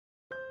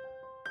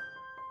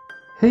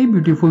Hey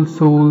beautiful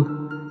soul,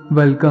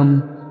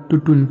 welcome to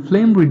Twin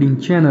Flame Reading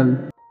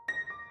channel.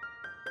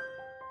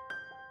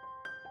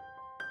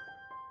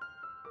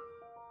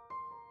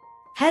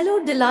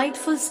 Hello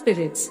delightful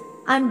spirits,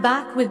 I'm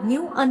back with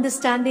new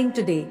understanding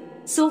today.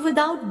 So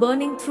without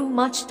burning through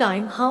much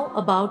time, how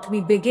about we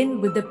begin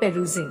with the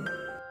perusing?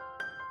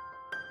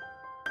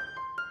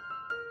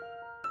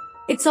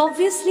 It's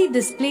obviously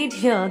displayed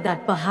here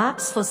that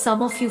perhaps for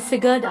some of you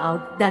figured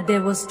out that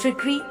there was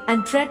trickery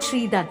and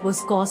treachery that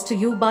was caused to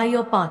you by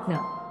your partner.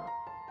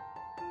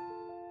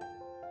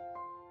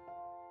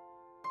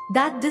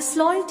 That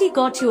disloyalty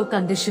got you a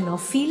condition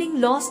of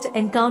feeling lost,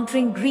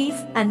 encountering grief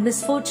and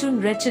misfortune.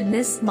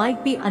 Wretchedness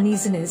might be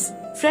uneasiness,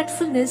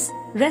 fretfulness,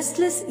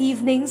 restless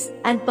evenings,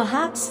 and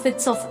perhaps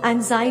fits of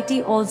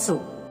anxiety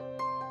also.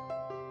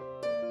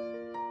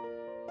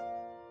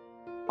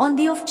 On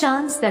the off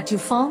chance that you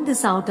found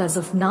this out as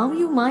of now,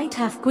 you might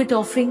have quit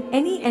offering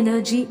any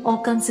energy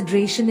or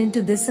consideration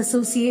into this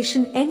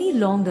association any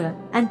longer,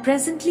 and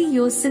presently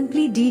you're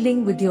simply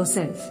dealing with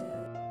yourself.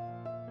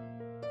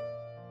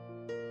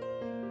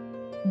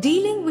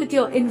 Dealing with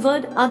your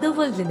inward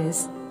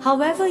otherworldliness.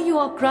 However you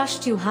are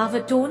crushed, you have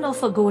a tone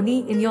of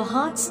agony in your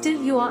heart,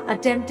 still you are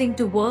attempting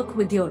to work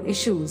with your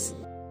issues.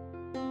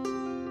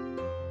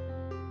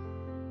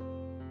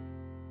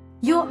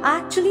 You're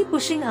actually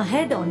pushing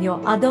ahead on your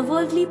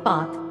otherworldly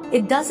path.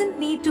 It doesn't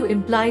need to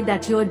imply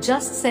that you're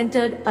just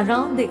centered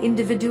around the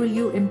individual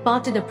you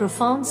imparted a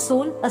profound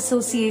soul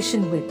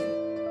association with.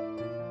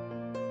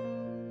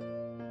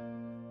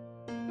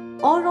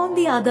 Or on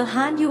the other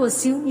hand, you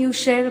assume you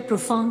share a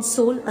profound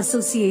soul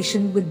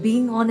association with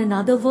being on an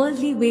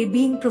otherworldly way.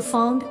 Being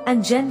profound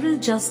and general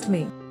just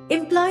may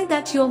imply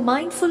that you're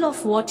mindful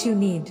of what you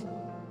need.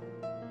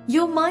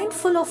 You're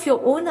mindful of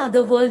your own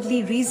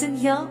otherworldly reason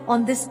here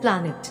on this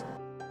planet.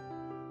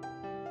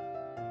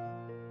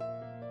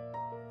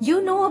 You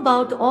know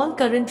about all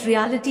current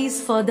realities,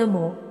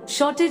 furthermore,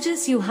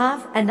 shortages you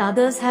have and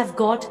others have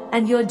got,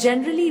 and you're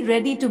generally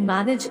ready to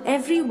manage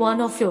every one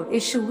of your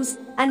issues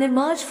and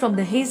emerge from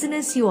the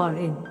haziness you are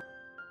in.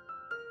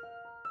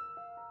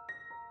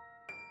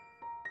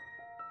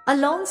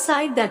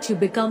 Alongside that, you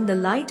become the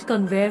light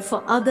conveyor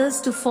for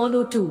others to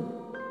follow too.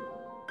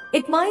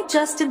 It might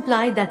just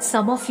imply that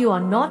some of you are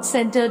not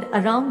centered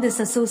around this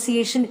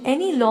association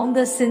any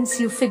longer, since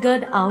you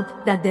figured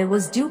out that there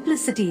was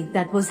duplicity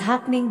that was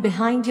happening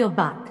behind your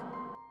back.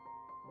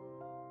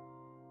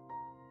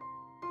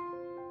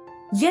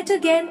 Yet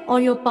again, or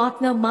your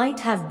partner might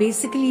have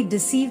basically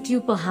deceived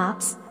you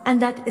perhaps,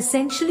 and that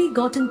essentially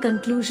got in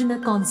conclusion a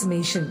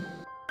consummation.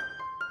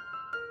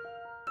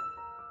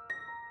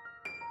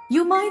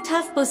 You might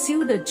have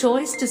pursued a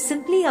choice to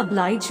simply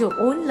oblige your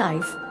own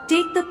life,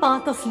 take the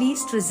path of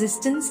least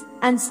resistance,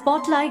 and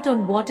spotlight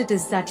on what it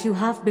is that you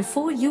have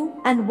before you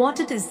and what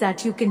it is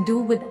that you can do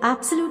with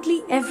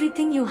absolutely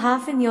everything you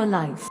have in your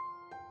life.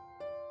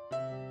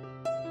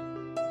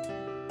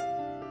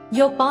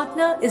 Your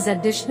partner is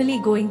additionally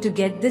going to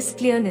get this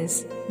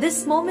clearness,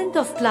 this moment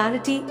of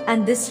clarity,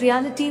 and this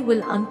reality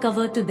will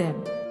uncover to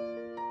them.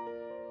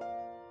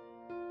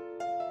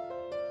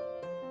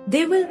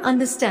 They will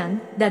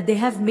understand that they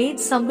have made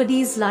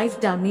somebody's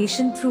life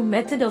damnation through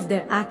method of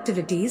their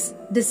activities,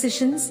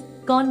 decisions,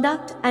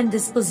 conduct, and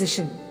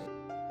disposition.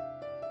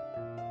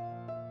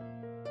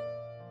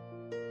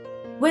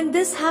 When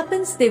this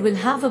happens, they will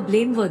have a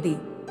blameworthy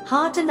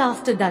heart, and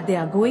after that they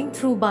are going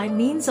through by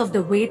means of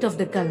the weight of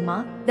the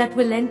karma that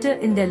will enter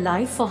in their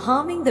life for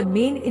harming the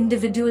main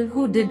individual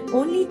who did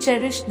only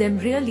cherish them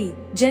really,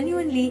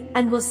 genuinely,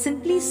 and was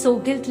simply so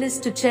guiltless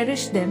to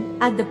cherish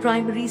them at the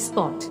primary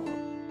spot.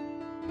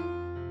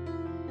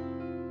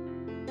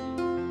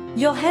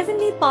 Your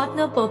heavenly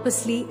partner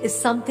purposely is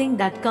something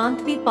that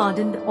can't be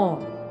pardoned or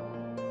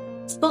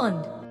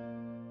spurned.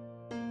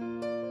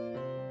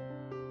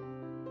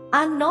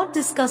 I'm not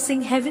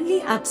discussing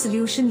heavenly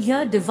absolution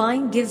here.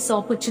 Divine gives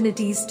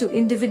opportunities to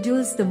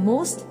individuals the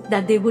most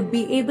that they would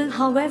be able.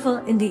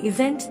 However, in the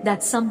event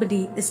that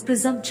somebody is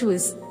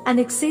presumptuous and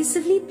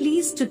excessively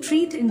pleased to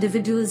treat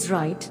individuals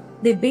right,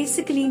 they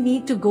basically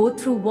need to go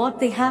through what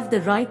they have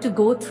the right to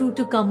go through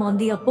to come on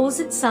the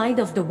opposite side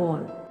of the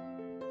wall.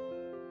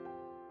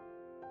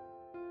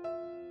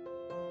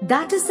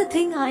 That is the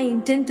thing I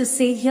intend to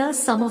say here.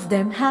 Some of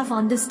them have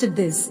understood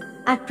this.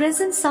 At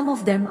present, some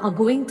of them are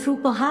going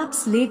through,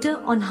 perhaps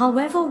later on.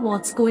 However,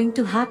 what's going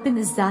to happen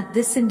is that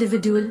this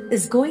individual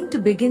is going to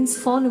begin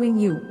following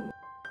you.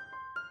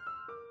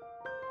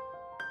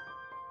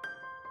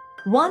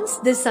 Once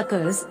this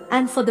occurs,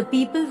 and for the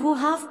people who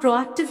have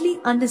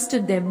proactively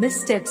understood their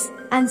missteps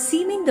and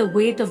seeming the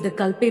weight of the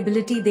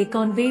culpability they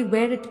convey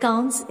where it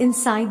counts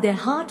inside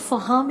their heart for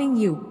harming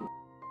you,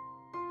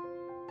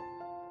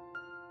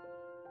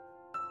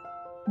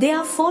 they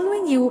are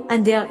following you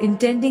and they are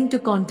intending to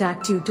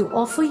contact you to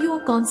offer you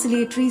a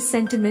conciliatory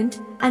sentiment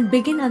and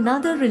begin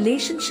another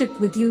relationship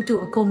with you, to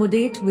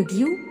accommodate with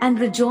you and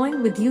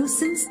rejoin with you,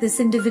 since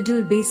this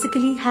individual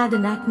basically had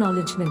an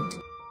acknowledgement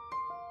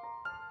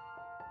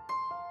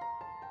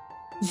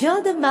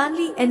Here the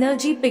manly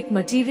energy pick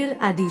material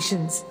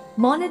additions,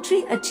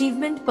 monetary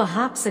achievement,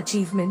 perhaps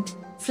achievement,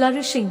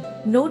 flourishing,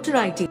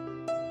 notoriety,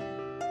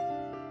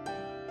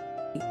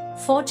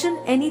 fortune,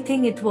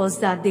 anything it was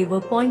that they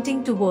were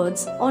pointing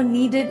towards or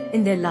needed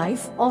in their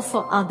life, or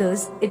for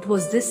others, it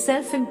was this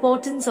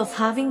self-importance of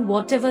having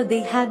whatever they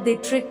had. They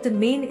tricked the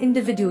main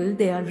individual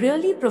they are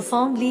really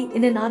profoundly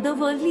in an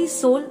otherworldly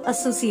soul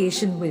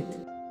association with.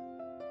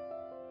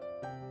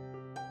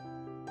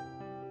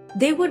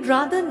 They would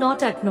rather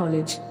not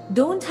acknowledge,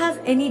 don't have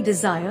any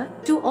desire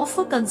to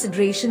offer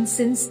consideration,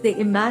 since they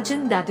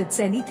imagine that it's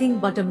anything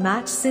but a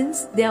match,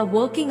 since they are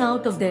working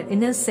out of their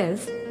inner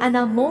self and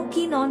are more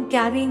keen on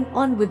carrying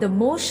on with a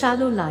more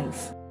shallow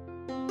life.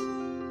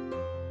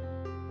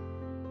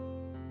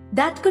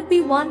 That could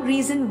be one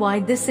reason why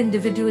this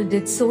individual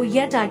did so,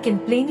 yet I can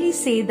plainly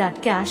say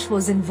that cash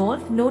was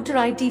involved,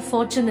 notoriety,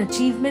 fortune,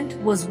 achievement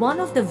was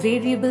one of the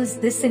variables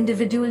this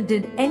individual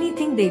did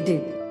anything they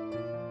did.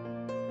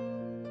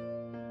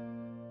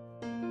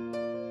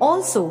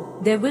 Also,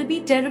 there will be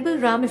terrible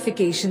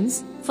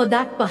ramifications for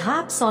that,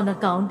 perhaps on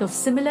account of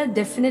similar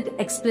definite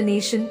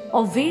explanation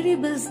or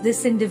variables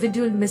this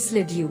individual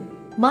misled you,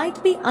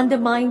 might be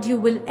undermined. You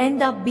will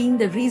end up being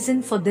the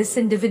reason for this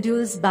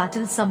individual's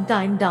battle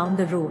sometime down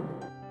the road.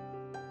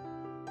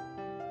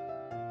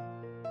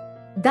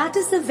 That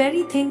is the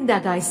very thing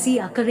that I see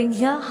occurring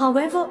here.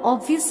 However,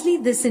 obviously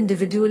this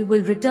individual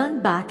will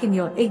return back in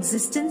your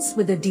existence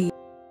with a deal.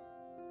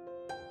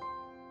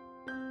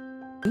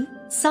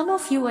 Some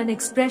of you an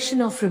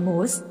expression of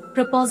remorse,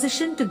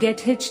 proposition to get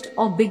hitched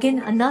or begin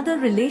another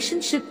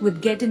relationship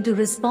with, get into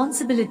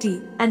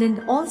responsibility, and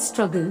end all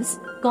struggles,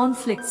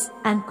 conflicts,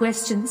 and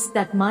questions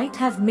that might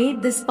have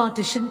made this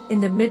partition in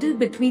the middle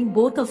between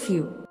both of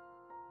you.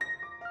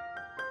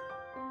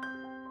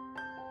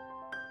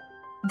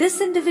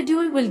 This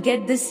individual will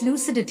get this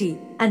lucidity,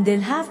 and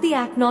they'll have the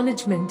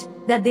acknowledgement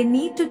that they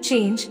need to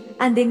change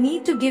and they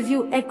need to give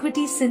you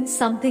equity, since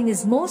something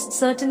is most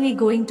certainly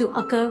going to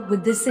occur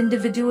with this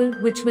individual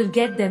which will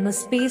get them a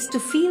space to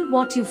feel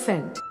what you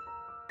felt.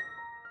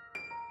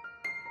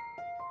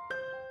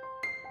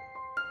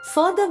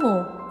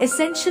 Furthermore,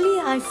 essentially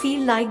I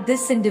feel like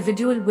this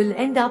individual will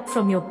end up,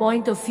 from your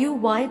point of view,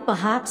 while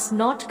perhaps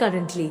not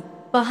currently,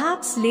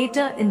 perhaps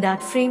later, in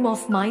that frame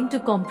of mind to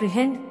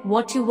comprehend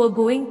what you were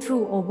going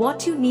through or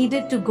what you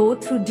needed to go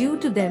through due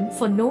to them,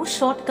 for no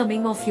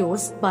shortcoming of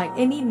yours by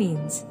any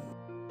means.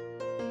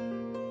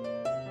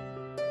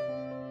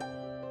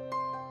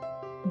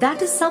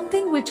 That is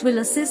something which will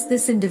assist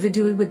this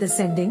individual with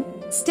ascending,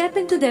 step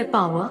into their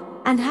power,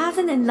 and have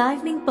an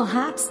enlivening.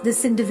 Perhaps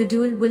this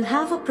individual will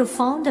have a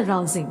profound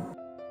arousing.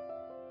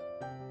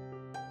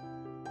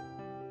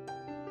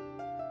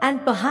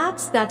 And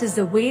perhaps that is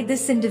the way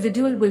this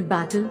individual will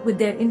battle with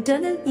their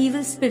internal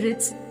evil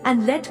spirits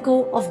and let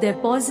go of their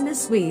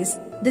poisonous ways,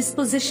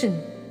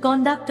 disposition,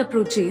 conduct,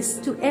 approaches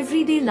to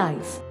everyday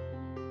life.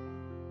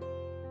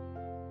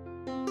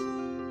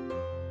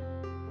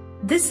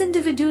 This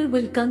individual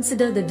will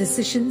consider the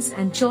decisions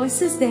and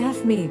choices they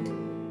have made,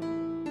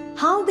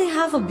 how they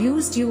have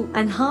abused you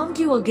and harmed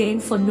you, again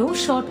for no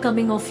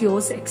shortcoming of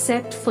yours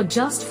except for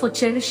just for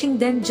cherishing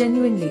them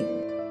genuinely.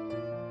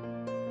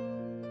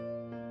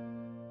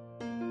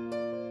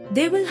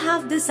 They will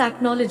have this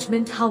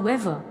acknowledgement.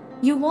 However,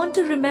 you want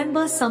to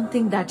remember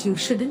something, that you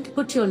shouldn't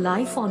put your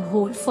life on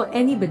hold for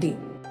anybody.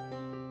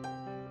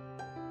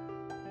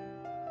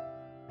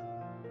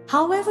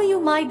 However, you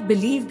might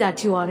believe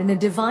that you are in a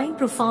divine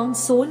profound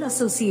soul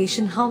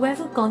association.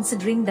 However,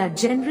 considering that,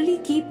 generally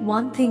keep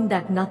one thing,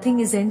 that nothing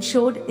is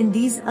ensured in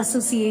these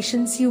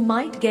associations. You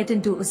might get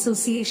into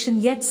association,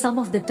 yet some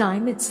of the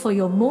time it's for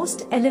your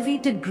most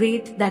elevated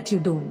grade that you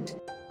don't.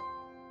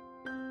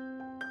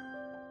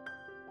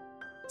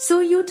 So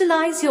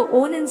utilize your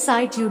own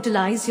insight,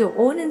 utilize your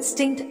own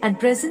instinct and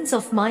presence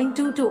of mind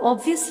to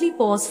obviously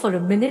pause for a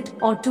minute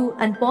or two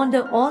and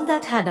ponder all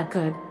that had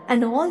occurred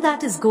and all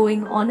that is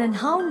going on, and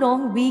how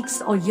long,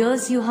 weeks or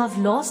years you have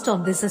lost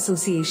on this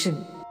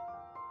association.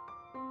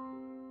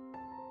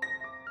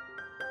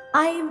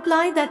 I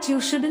imply that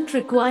you shouldn't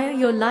require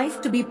your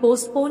life to be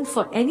postponed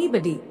for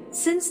anybody,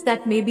 since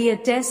that may be a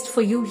test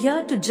for you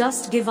here to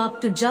just give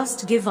up,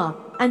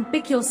 and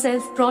pick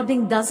yourself.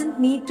 Prodding doesn't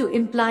need to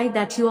imply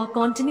that you are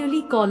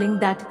continually calling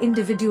that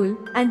individual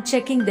and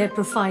checking their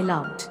profile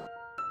out.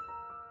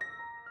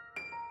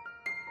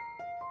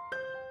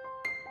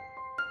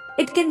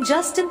 It can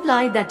just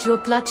imply that you're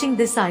clutching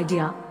this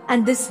idea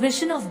and this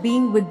vision of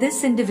being with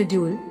this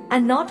individual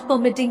and not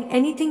permitting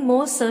anything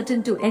more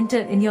certain to enter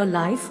in your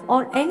life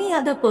or any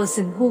other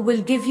person who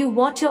will give you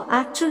what your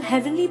actual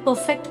heavenly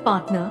perfect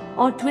partner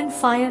or twin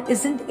fire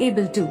isn't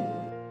able to.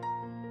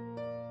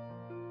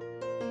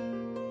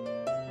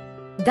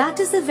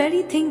 That is the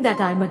very thing that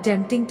I'm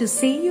attempting to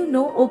say.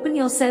 Open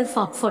yourself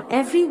up for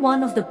every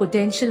one of the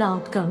potential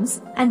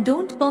outcomes and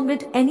don't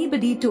permit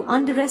anybody to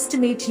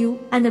underestimate you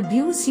and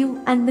abuse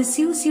you and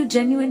misuse you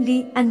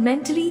genuinely and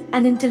mentally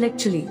and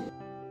intellectually.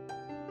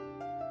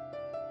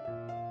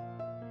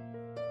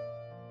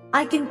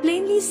 I can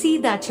plainly see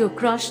that you're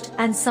crushed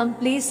and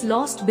someplace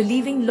lost,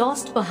 believing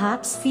lost,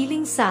 perhaps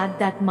feeling sad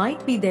that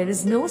might be there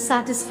is no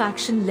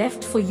satisfaction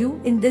left for you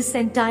in this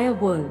entire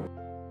world.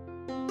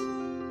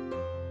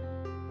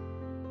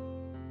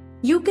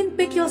 You can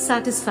pick your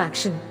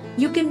satisfaction.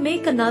 You can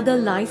make another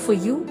life for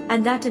you,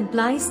 and that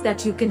implies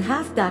that you can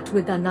have that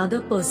with another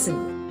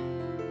person.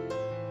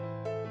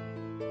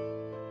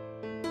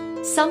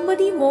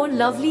 Somebody more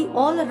lovely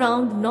all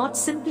around, not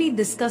simply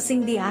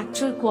discussing the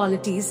actual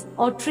qualities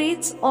or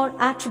traits or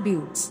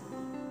attributes.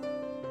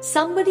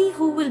 Somebody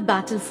who will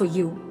battle for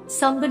you,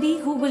 somebody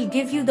who will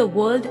give you the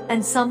world,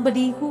 and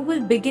somebody who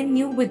will begin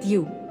new with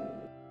you.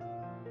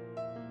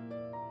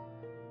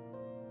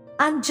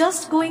 I'm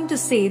just going to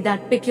say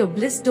that pick your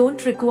bliss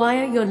don't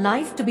require your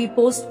life to be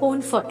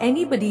postponed for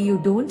anybody. You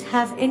don't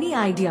have any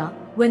idea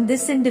when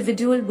this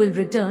individual will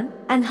return,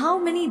 and how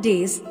many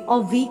days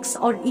or weeks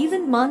or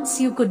even months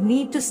you could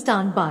need to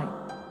stand by.